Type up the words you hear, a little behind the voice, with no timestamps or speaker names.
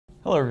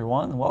Hello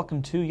everyone, and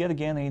welcome to yet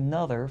again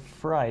another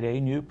Friday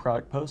new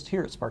product post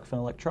here at SparkFun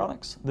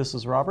Electronics. This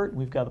is Robert.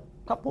 We've got a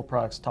couple of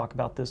products to talk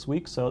about this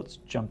week, so let's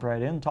jump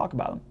right in and talk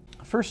about them.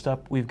 First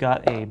up, we've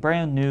got a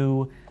brand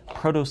new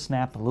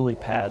ProtoSnap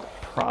LilyPad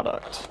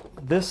product.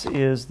 This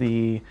is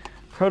the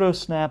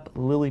ProtoSnap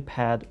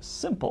LilyPad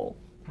Simple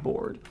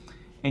board,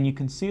 and you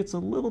can see it's a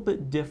little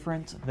bit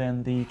different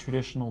than the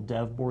traditional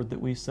dev board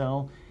that we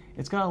sell.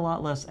 It's got a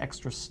lot less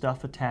extra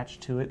stuff attached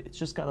to it. It's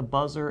just got a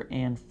buzzer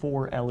and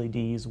 4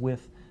 LEDs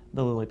with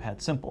the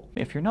LilyPad Simple.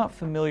 If you're not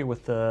familiar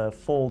with the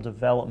full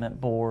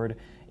development board,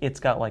 it's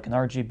got like an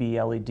RGB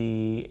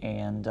LED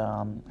and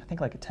I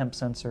think like a temp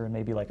sensor and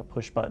maybe like a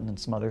push button and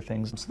some other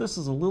things. So this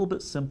is a little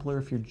bit simpler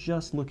if you're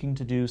just looking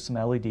to do some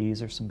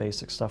LEDs or some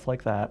basic stuff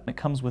like that. It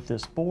comes with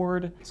this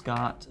board. It's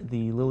got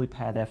the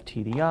LilyPad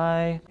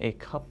FTDI, a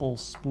couple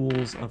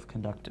spools of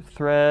conductive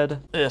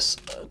thread, this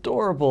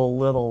adorable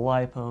little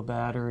LiPo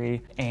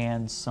battery,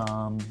 and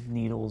some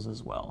needles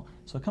as well.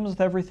 So it comes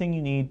with everything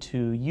you need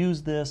to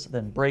use this,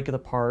 then break it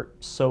apart,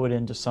 sew it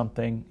into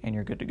something, and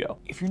you're good to go.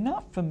 If you're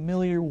not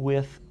familiar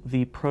with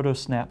the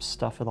ProtoSnap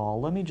stuff at all,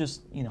 let me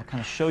just,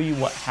 kind of show you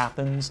what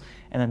happens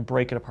and then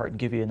break it apart and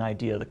give you an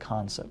idea of the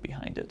concept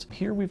behind it.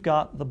 Here we've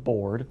got the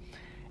board,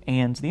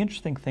 and the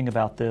interesting thing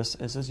about this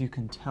is, as you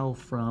can tell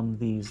from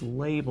these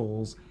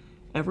labels,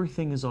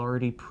 everything is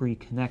already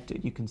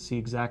pre-connected. You can see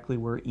exactly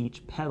where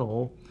each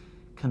pedal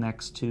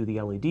connects to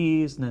the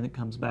LEDs, and then it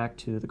comes back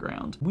to the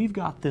ground. We've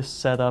got this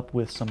set up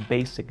with some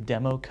basic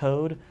demo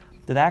code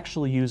that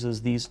actually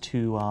uses these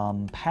two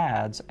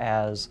pads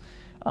as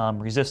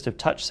resistive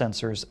touch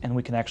sensors, and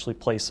we can actually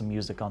play some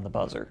music on the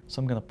buzzer. So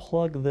I'm going to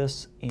plug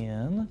this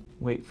in,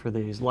 wait for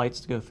these lights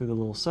to go through the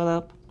little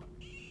setup.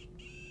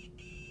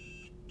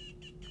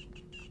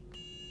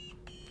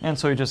 And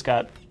so we just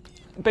got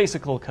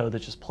basic little code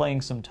that's just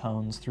playing some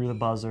tones through the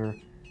buzzer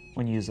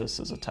when you use this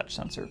as a touch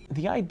sensor.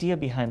 The idea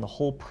behind the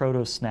whole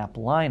ProtoSnap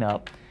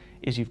lineup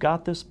is you've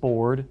got this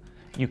board,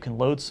 you can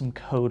load some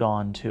code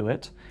onto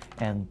it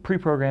and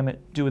pre-program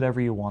it, do whatever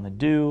you want to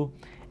do,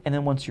 and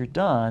then once you're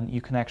done,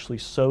 you can actually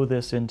sew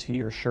this into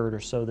your shirt or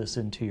sew this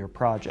into your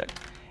project.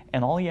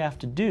 And all you have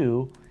to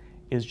do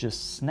is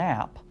just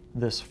snap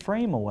this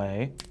frame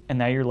away, and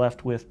now you're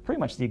left with pretty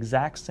much the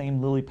exact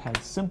same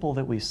LilyPad Simple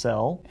that we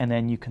sell, and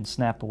then you can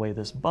snap away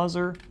this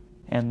buzzer.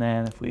 And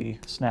then if we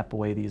snap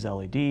away these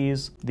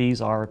LEDs, these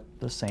are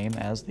the same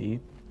as the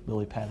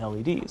LilyPad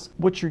LEDs.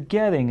 What you're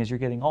getting is you're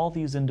getting all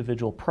these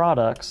individual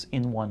products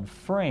in one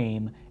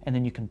frame, and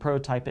then you can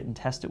prototype it and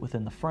test it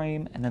within the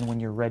frame, and then when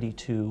you're ready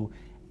to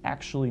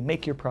actually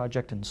make your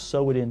project and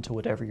sew it into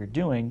whatever you're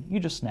doing, you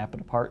just snap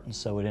it apart and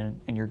sew it in,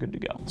 and you're good to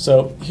go.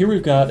 So here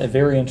we've got a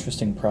very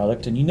interesting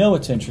product, and you know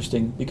it's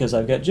interesting because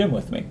I've got Jim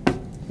with me.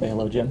 Say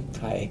hello, Jim.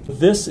 Hi.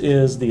 This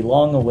is the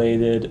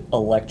long-awaited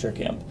electric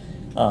imp.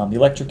 The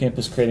electric imp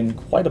is creating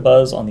quite a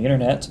buzz on the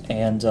internet,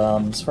 and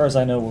as far as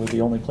I know, we're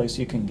the only place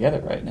you can get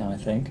it right now, I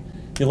think.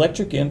 The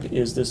electric imp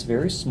is this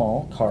very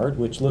small card,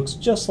 which looks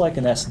just like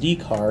an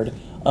SD card,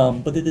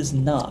 but it is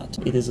not.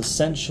 It is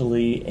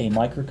essentially a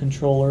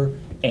microcontroller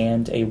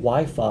and a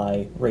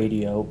Wi-Fi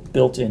radio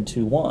built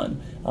into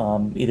one.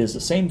 It is the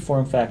same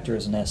form factor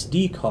as an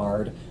SD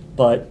card,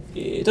 but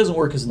it doesn't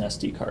work as an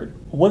SD card.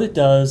 What it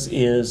does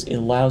is it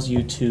allows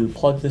you to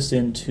plug this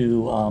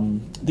into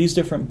these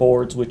different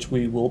boards, which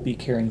we will be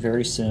carrying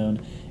very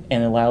soon,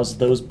 and it allows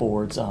those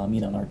boards, an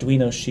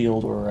Arduino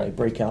Shield or a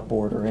breakout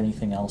board or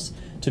anything else,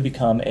 to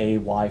become a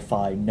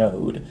Wi-Fi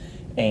node.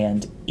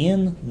 And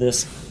in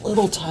this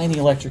little tiny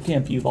electric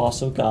imp, you've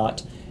also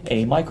got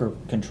a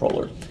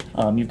microcontroller.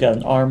 You've got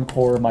an ARM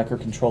core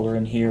microcontroller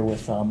in here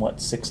with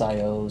 6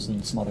 IOs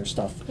and some other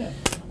stuff. Yeah.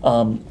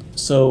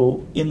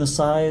 So in the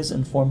size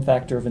and form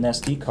factor of an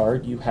SD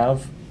card, you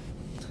have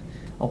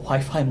a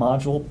Wi-Fi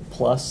module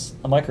plus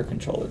a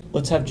microcontroller.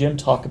 Let's have Jim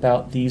talk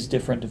about these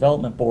different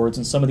development boards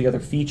and some of the other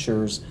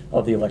features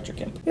of the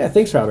electric imp. Yeah,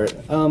 thanks, Robert.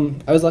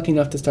 I was lucky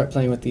enough to start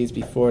playing with these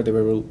before they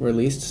were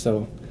released,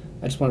 so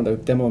I just wanted to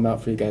demo them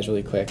out for you guys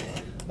really quick.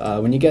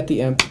 When you get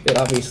the imp, it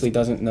obviously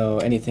doesn't know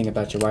anything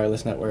about your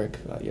wireless network,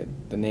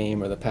 the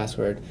name or the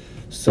password.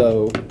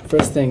 So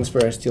first things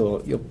first,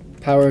 you'll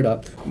power it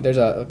up. There's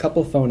a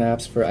couple phone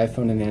apps for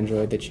iPhone and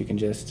Android that you can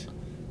just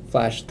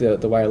flash the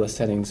wireless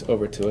settings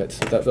over to it.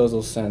 So that those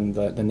will send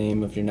the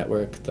name of your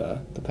network,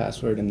 the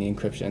password, and the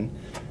encryption.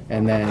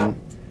 And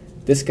then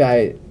this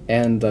guy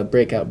and the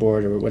breakout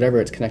board or whatever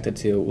it's connected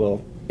to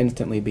will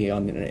instantly be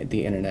on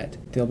the internet.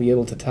 They'll be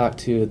able to talk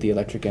to the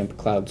Electric Imp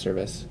cloud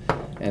service.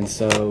 And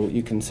so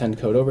you can send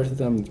code over to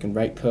them, you can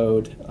write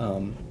code,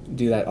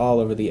 do that all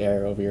over the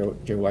air over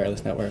your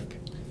wireless network.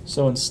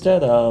 So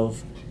instead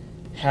of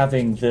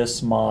having this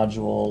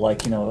module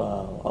like, a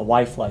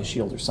Wi-Fi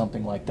shield or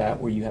something like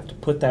that, where you have to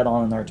put that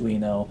on an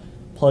Arduino,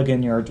 plug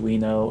in your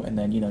Arduino, and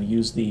then,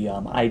 use the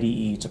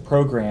IDE to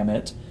program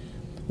it,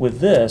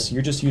 with this,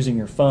 you're just using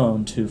your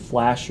phone to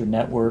flash your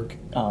network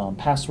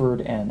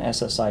password and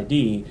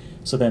SSID.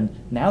 So then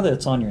now that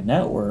it's on your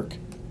network,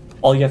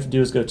 all you have to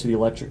do is go to the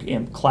Electric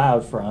Imp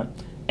cloud front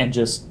and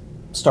just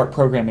start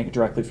programming it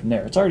directly from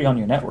there. It's already on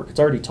your network. It's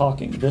already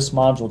talking. This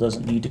module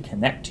doesn't need to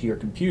connect to your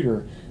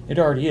computer. It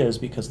already is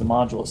because the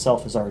module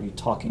itself is already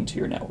talking to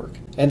your network.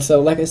 And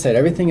so, like I said,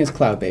 everything is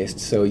cloud-based.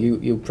 So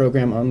you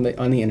program on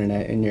the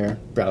internet in your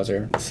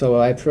browser. So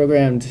I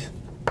programmed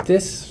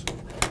this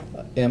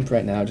imp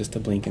right now just to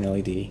blink an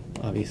LED.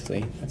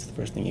 Obviously, that's the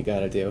first thing you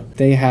gotta do.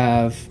 They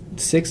have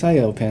 6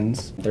 I/O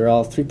pins. They're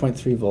all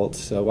 3.3 volts,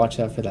 so watch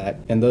out for that.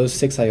 And those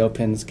 6 I/O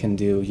pins can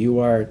do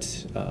UART,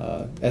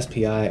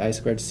 SPI,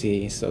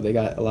 I2C, so they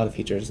got a lot of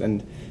features,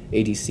 and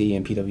ADC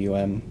and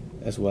PWM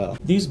as well.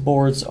 These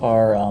boards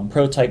are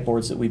prototype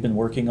boards that we've been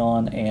working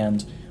on,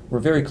 and we're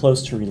very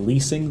close to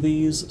releasing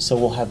these, so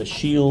we'll have a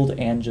shield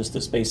and just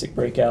this basic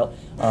breakout.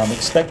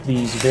 Expect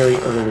these very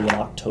early in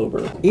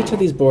October. Each of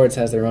these boards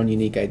has their own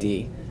unique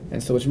ID.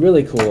 And so what's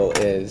really cool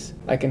is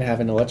I can have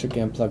an electric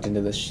imp plugged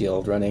into this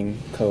shield running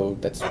code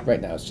that's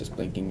right now it's just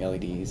blinking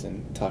LEDs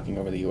and talking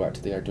over the UART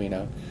to the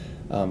Arduino.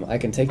 I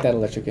can take that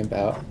electric imp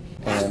out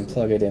and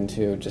plug it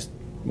into just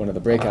one of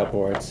the breakout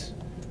boards,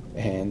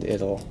 and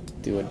it'll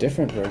do a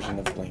different version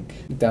of blink.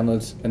 It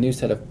downloads a new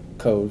set of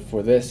code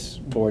for this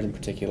board in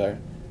particular,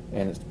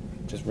 and it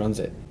just runs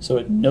it. So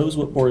it knows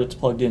what board it's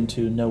plugged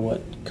into, know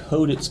what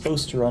code it's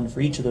supposed to run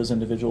for each of those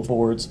individual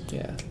boards.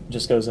 Yeah.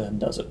 Just goes ahead and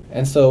does it.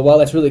 And so while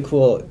that's really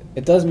cool,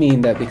 it does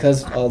mean that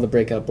because all the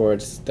breakout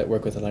boards that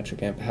work with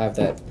electric amp have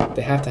that,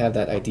 they have to have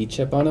that ID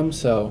chip on them.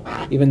 So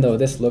even though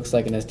this looks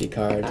like an SD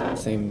card,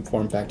 same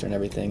form factor and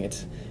everything,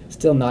 it's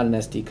still not an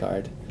SD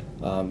card.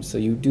 So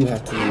you do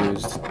have to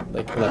use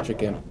like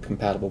electric imp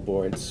compatible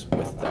boards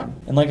with them.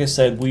 And like I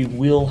said, we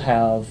will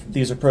have,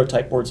 these are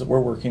prototype boards that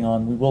we're working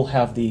on, we will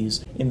have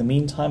these. In the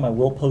meantime, I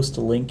will post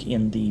a link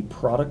in the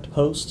product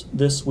post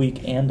this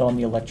week and on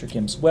the Electric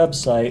Imp's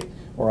website,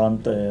 or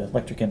on the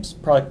Electric Imp's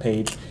product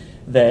page,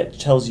 that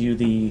tells you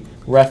the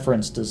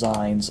reference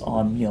designs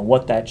on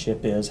what that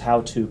chip is,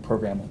 how to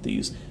program with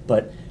these.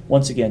 But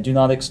once again, do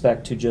not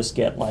expect to just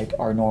get like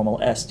our normal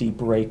SD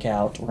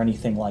breakout or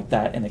anything like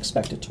that and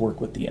expect it to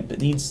work with the imp. It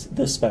needs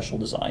this special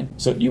design.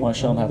 So do you want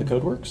to show them how the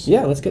code works?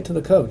 Yeah, let's get to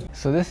the code.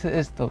 So this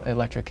is the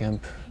electric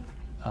imp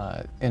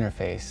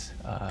interface.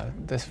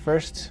 This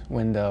first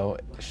window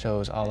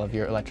shows all of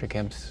your electric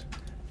imps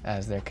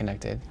as they're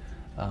connected.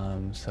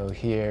 So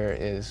here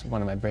is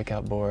one of my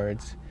breakout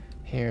boards.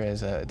 Here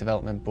is a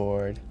development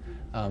board.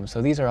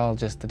 So these are all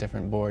just the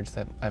different boards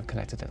that I've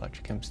connected the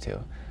electric imps to.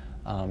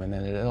 And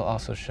then it'll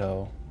also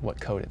show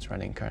what code it's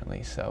running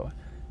currently. So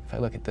if I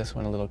look at this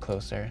one a little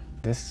closer,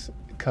 this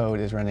code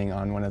is running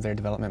on one of their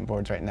development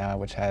boards right now,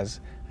 which has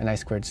an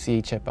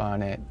I2C chip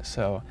on it.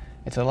 So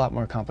it's a lot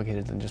more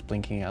complicated than just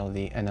blinking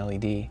an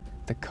LED.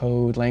 The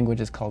code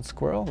language is called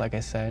Squirrel. Like I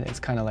said, it's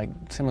kind of like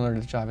similar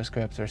to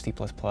JavaScript or C++.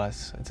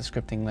 It's a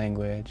scripting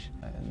language.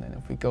 And then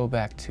if we go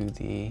back to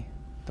the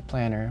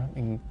planner,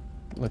 we can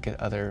look at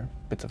other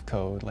bits of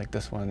code. Like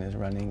this one is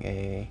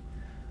running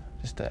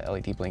just a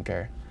LED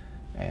blinker,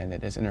 and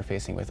it is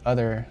interfacing with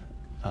other,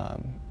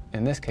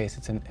 in this case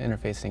it's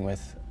interfacing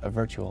with a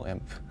virtual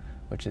imp,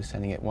 which is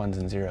sending it ones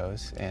and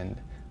zeros, and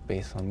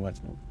based on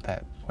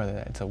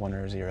whether it's a 1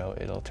 or a 0,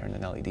 it'll turn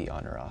an LED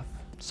on or off.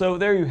 So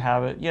there you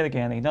have it, yet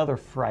again, another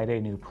Friday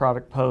new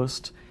product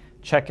post.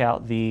 Check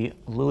out the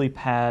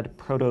LilyPad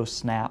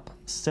ProtoSnap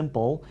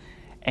Simple,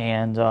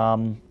 and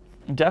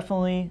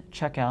definitely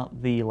check out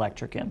the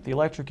Electric Imp. The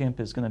Electric Imp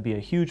is going to be a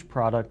huge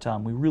product.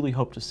 We really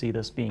hope to see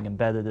this being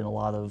embedded in a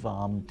lot of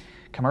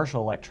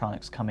commercial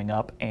electronics coming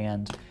up,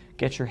 and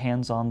get your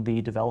hands on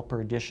the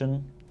developer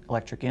edition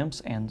Electric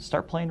Imps and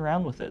start playing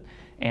around with it.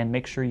 And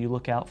make sure you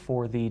look out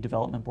for the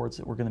development boards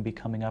that we're going to be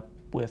coming up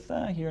with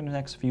here in the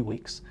next few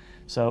weeks.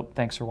 So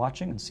thanks for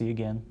watching, and see you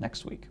again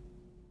next week.